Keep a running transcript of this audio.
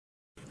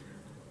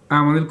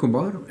I'm Anil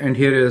Kumar, and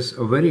here is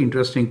a very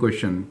interesting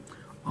question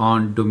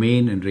on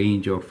domain and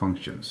range of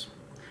functions.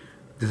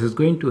 This is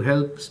going to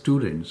help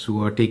students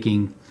who are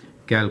taking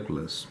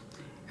calculus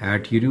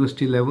at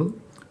university level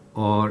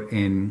or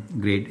in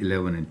grade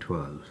 11 and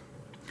 12.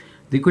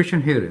 The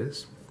question here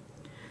is,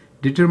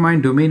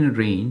 determine domain and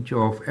range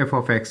of f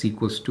of x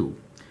equals to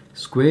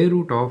square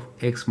root of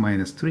x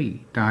minus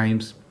 3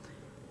 times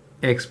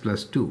x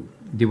plus 2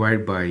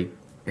 divided by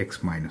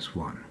x minus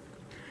 1.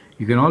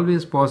 You can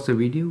always pause the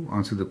video,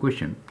 answer the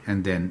question,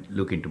 and then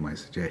look into my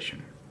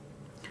suggestion.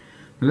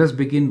 Now let's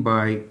begin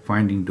by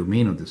finding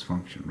domain of this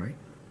function, right?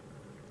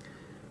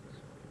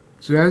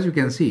 So as you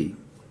can see,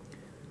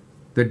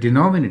 the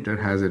denominator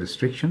has a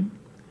restriction.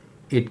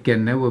 It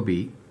can never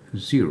be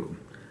 0.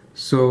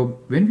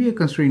 So when we are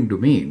considering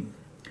domain,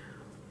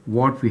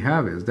 what we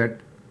have is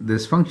that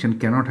this function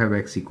cannot have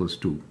x equals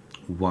to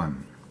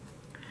 1.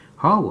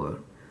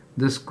 However,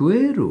 the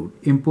square root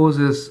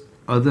imposes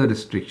other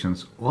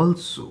restrictions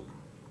also.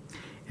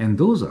 And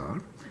those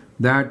are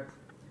that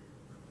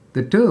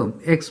the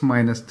term x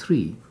minus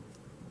 3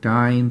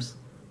 times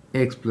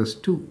x plus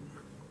 2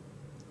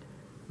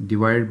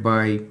 divided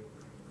by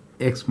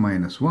x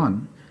minus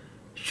 1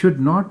 should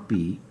not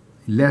be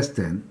less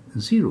than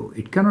 0.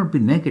 It cannot be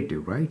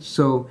negative, right?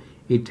 So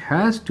it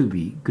has to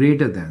be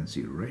greater than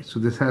 0, right? So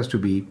this has to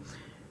be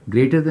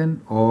greater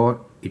than, or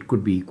it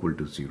could be equal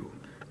to 0.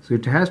 So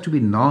it has to be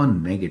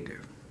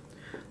non-negative.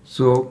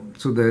 So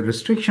the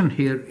restriction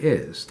here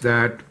is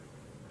that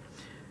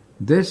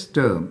this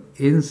term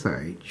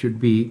inside should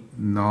be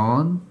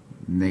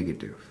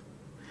non-negative.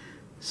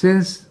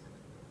 Since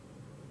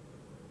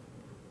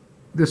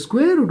the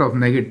square root of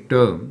negative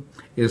term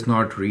is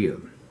not real,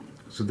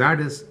 so that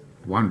is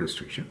one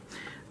restriction.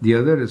 The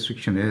other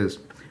restriction is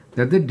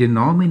that the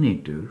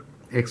denominator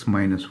x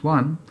minus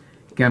 1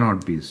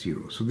 cannot be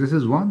 0. So this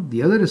is one.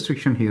 The other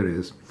restriction here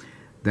is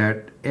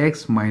that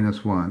x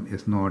minus 1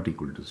 is not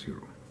equal to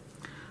 0.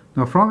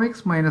 Now from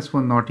x minus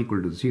 1 not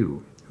equal to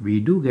 0, we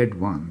do get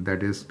 1,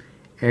 that is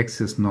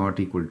x is not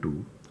equal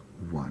to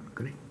 1,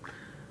 correct?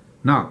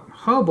 Now,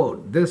 how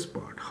about this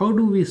part? How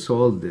do we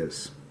solve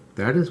this?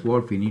 That is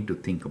what we need to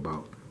think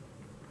about.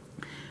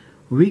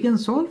 We can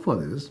solve for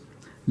this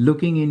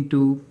looking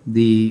into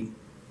the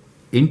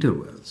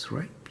intervals,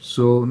 right?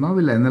 So now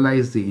we'll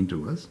analyze the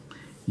intervals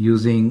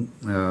using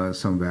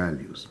some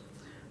values.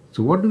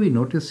 So what do we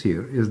notice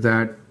here is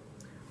that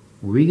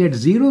we get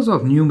zeros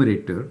of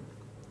numerator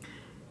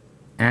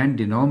and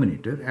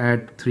denominator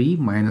at 3,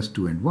 minus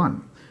 2 and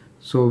 1.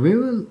 So we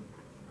will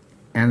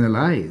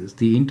analyze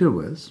the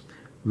intervals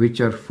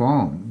which are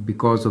formed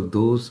because of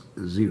those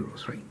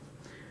zeros, right?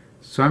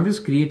 So I'm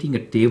just creating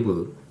a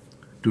table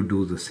to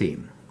do the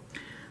same.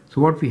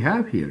 So what we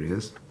have here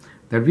is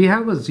that we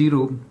have a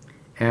 0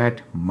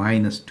 at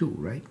minus 2,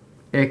 right?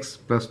 X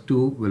plus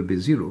 2 will be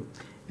 0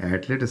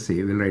 at, let us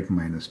say, we'll write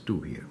minus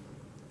 2 here.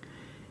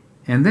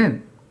 And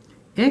then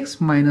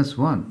x minus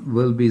 1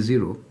 will be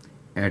 0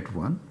 at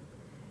 1.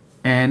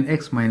 And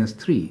x minus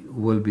 3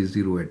 will be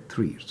 0 at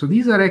 3. So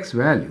these are x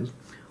values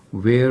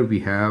where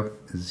we have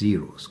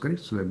zeros, correct?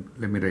 So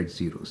let me write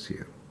zeros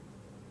here.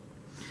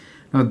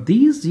 Now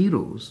these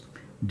zeros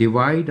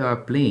divide our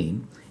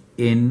plane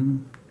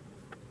in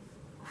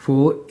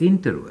 4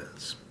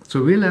 intervals.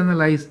 So we'll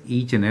analyze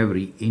each and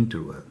every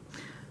interval.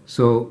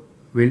 So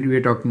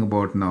we're talking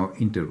about now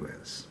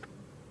intervals.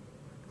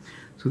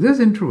 So this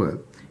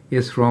interval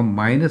is from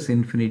minus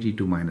infinity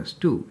to minus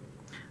 2.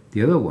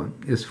 The other one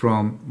is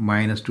from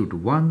minus 2 to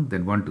 1,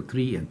 then 1 to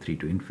 3, and 3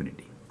 to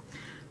infinity.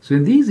 So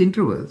in these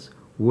intervals,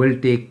 we'll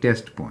take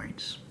test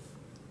points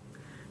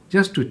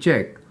just to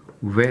check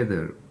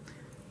whether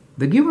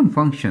the given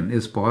function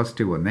is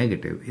positive or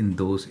negative in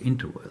those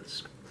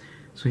intervals.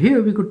 So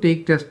here we could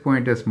take test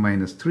point as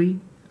minus 3.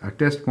 A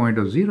test point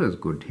of 0 is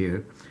good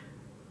here.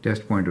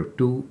 Test point of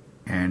 2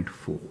 and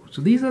 4.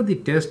 So these are the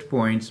test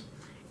points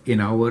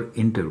in our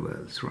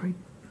intervals, right?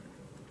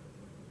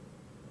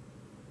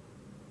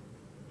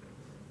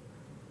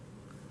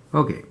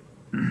 Okay,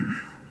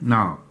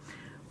 now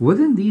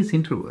within these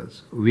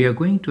intervals, we are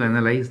going to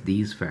analyze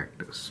these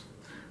factors.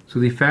 So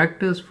the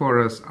factors for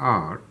us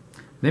are,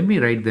 let me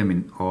write them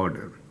in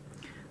order.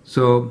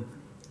 So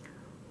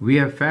we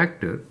have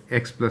factor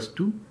x plus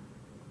 2.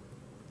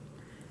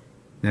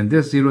 Then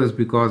this 0 is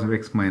because of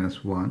x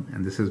minus 1,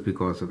 and this is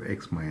because of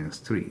x minus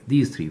 3.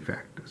 These three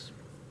factors.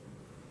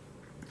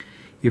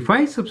 If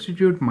I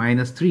substitute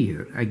minus 3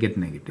 here, I get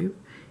negative.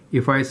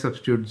 If I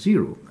substitute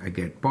 0, I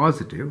get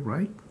positive,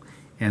 right?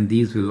 And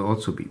these will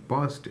also be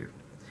positive.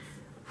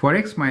 For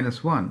x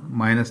minus 1,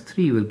 minus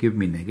 3 will give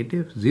me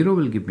negative, 0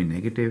 will give me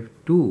negative,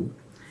 2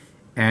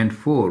 and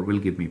 4 will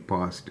give me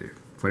positive.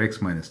 For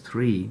x minus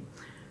 3,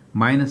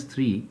 minus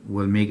 3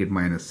 will make it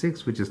minus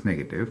 6, which is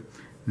negative,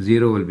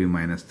 0 will be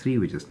minus 3,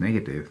 which is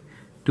negative,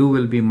 2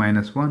 will be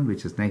minus 1,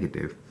 which is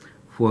negative,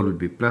 4 will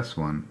be plus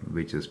 1,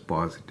 which is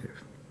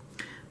positive.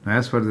 Now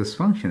as far as this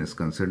function is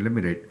concerned, let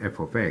me write f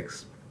of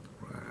x,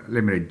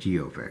 let me write g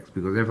of x,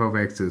 because f of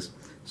x is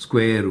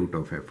square root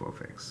of f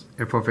of x.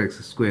 F of x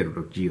is square root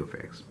of g of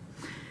x.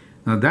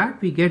 Now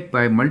that we get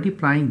by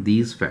multiplying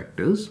these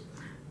factors.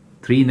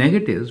 3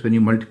 negatives, when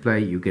you multiply,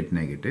 you get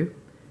negative.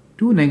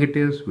 2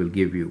 negatives will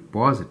give you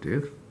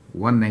positive.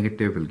 1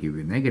 negative will give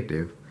you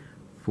negative.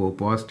 4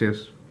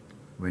 positives,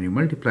 when you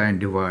multiply and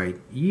divide,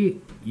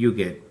 you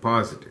get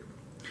positive.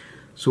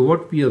 So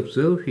what we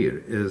observe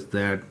here is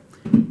that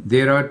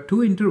there are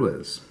 2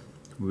 intervals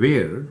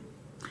where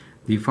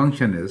the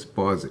function is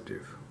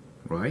positive,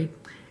 right?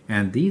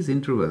 And these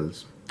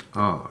intervals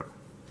are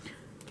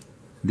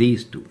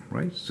these 2,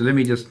 right? So let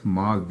me just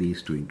mark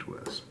these 2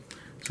 intervals.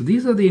 So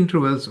these are the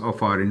intervals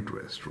of our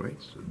interest,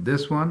 right? So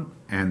this one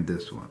and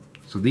this one.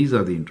 So these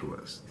are the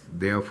intervals.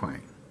 They are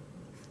fine.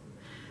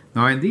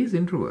 Now in these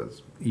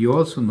intervals, you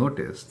also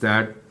notice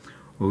that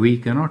we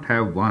cannot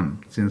have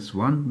 1 since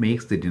 1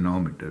 makes the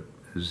denominator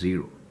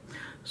 0.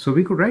 So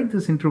we could write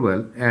this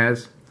interval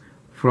as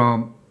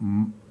from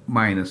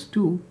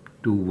 -2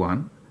 to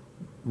 1.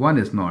 1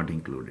 is not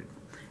included.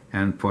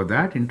 And for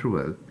that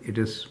interval, it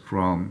is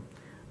from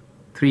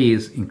 3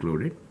 is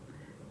included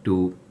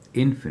to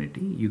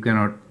infinity. You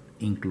cannot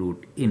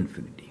include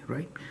infinity,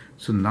 right?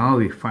 So now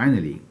we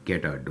finally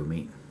get our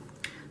domain.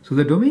 So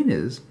the domain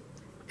is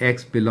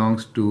x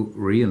belongs to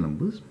real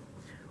numbers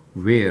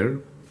where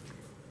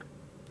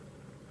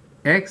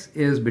x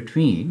is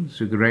between,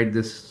 so you can write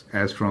this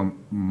as from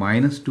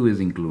 -2 is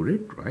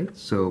included, right?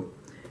 So,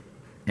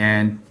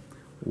 and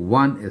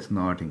 1 is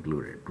not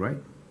included,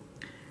 right?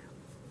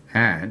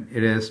 And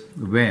it is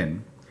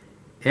when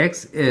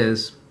x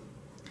is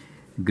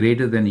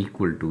greater than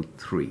equal to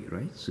 3,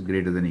 right? So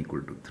greater than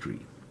equal to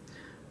 3.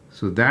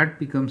 So that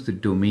becomes the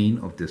domain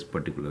of this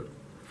particular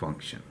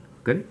function,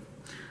 correct?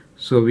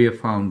 So we have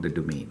found the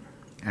domain,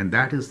 and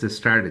that is the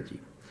strategy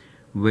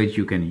which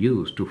you can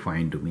use to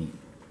find domain.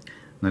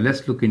 Now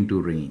let's look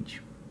into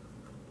range.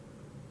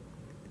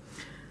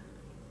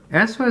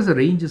 As far as the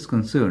range is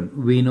concerned,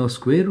 we know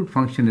square root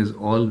function is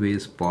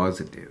always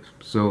positive.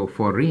 So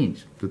for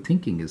range, the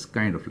thinking is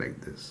kind of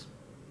like this.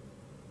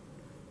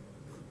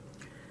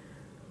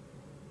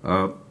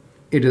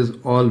 It is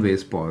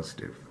always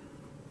positive.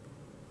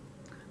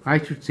 I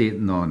should say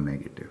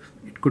non-negative.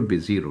 It could be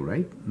 0,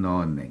 right?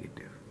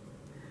 Non-negative.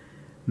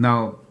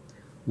 Now,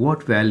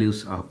 what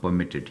values are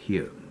permitted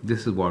here?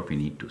 This is what we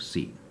need to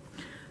see.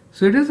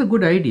 So it is a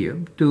good idea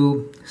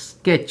to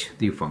sketch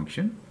the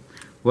function.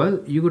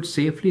 Well, you could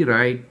safely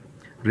write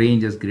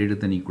range as greater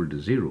than equal to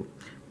 0.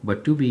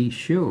 But to be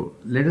sure,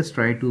 let us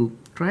try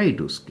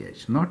to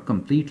sketch. Not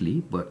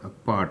completely,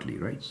 but partly,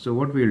 right? So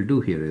what we'll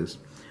do here is,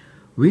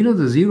 we know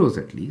the zeros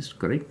at least,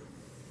 correct?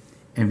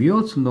 And we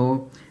also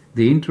know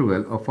the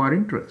interval of our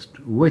interest,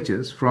 which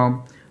is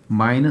from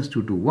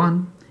 -2 to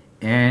 1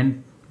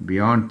 and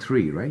beyond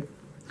 3, right?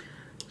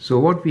 So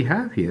what we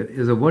have here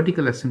is a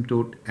vertical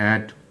asymptote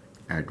at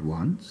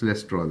 1. So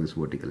let's draw this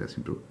vertical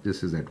asymptote.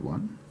 This is at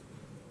 1.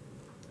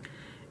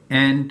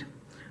 And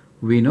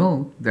we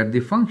know that the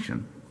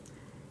function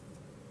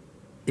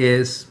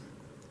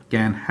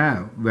can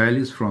have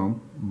values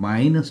from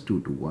 -2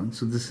 to 1.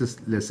 So this is,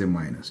 let's say,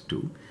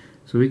 -2.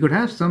 So we could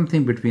have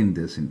something between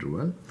this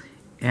interval,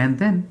 and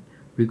then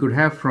we could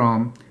have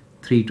from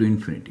 3 to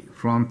infinity,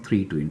 from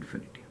 3 to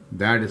infinity.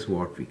 That is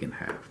what we can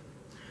have.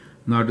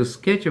 Now to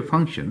sketch a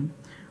function,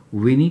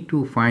 we need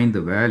to find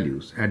the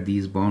values at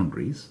these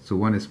boundaries. So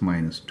one is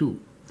 -2.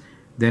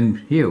 Then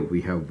here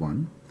we have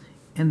 1,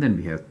 and then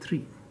we have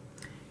 3.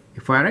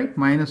 If I write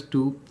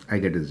 -2, I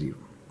get a 0.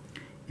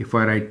 If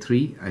I write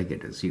 3, I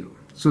get a 0.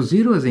 So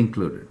 0 is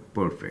included.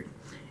 Perfect.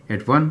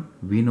 At 1,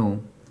 we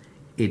know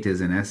it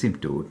is an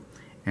asymptote,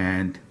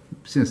 and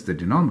since the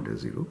denominator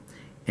is 0,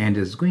 and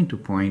is going to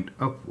point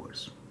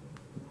upwards.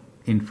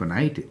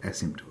 Infinite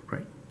asymptote,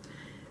 right?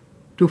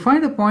 To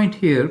find a point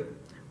here,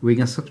 we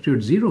can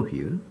substitute 0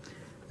 here.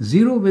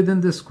 0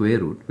 within the square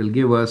root will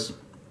give us,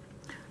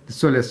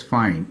 so let's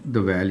find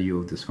the value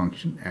of this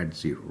function at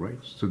 0, right?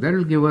 So that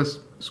will give us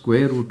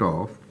square root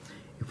of,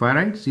 if I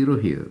write 0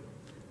 here,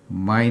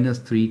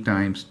 -3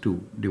 times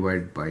 2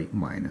 divided by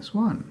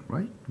 -1,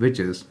 right? Which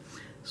is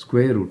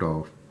square root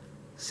of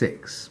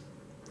 6.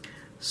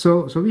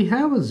 So we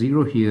have a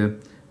 0 here,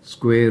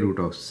 square root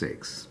of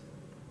 6,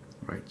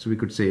 right? So we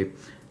could say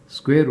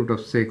square root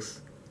of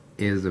 6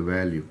 is the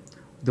value,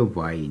 the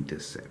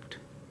y-intercept.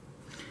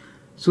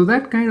 So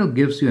that kind of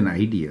gives you an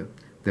idea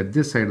that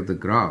this side of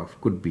the graph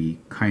could be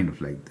kind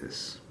of like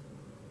this.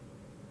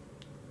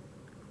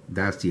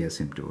 That's the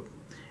asymptote.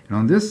 And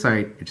on this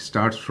side, it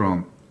starts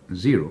from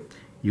 0.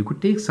 You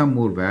could take some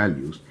more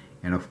values,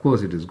 and of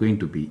course it is going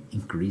to be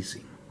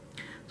increasing.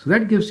 So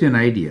that gives you an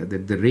idea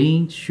that the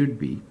range should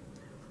be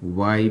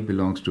y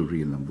belongs to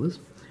real numbers,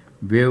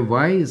 where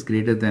y is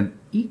greater than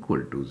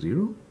equal to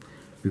 0,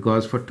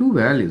 because for 2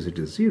 values it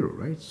is 0,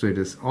 right? So it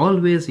is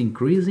always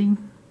increasing.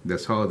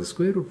 That's how the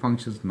square root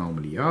functions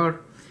normally are,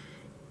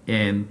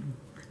 and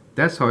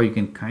that's how you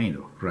can kind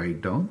of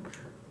write down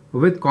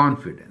with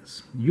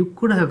confidence. You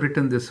could have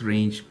written this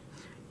range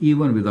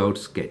even without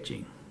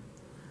sketching.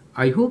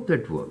 I hope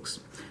that works.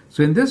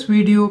 So in this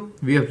video,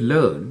 we have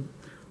learned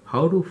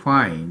how to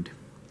find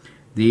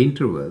the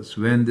intervals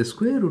when the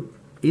square root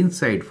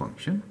inside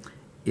function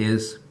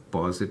is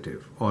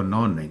positive or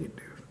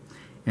non-negative,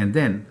 and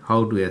then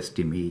how to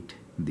estimate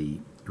the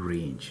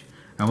range.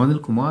 I'm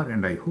Anil Kumar,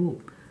 and I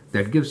hope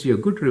that gives you a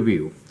good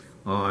review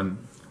on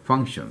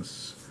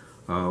functions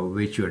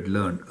which you had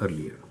learned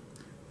earlier.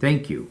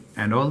 Thank you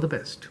and all the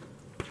best.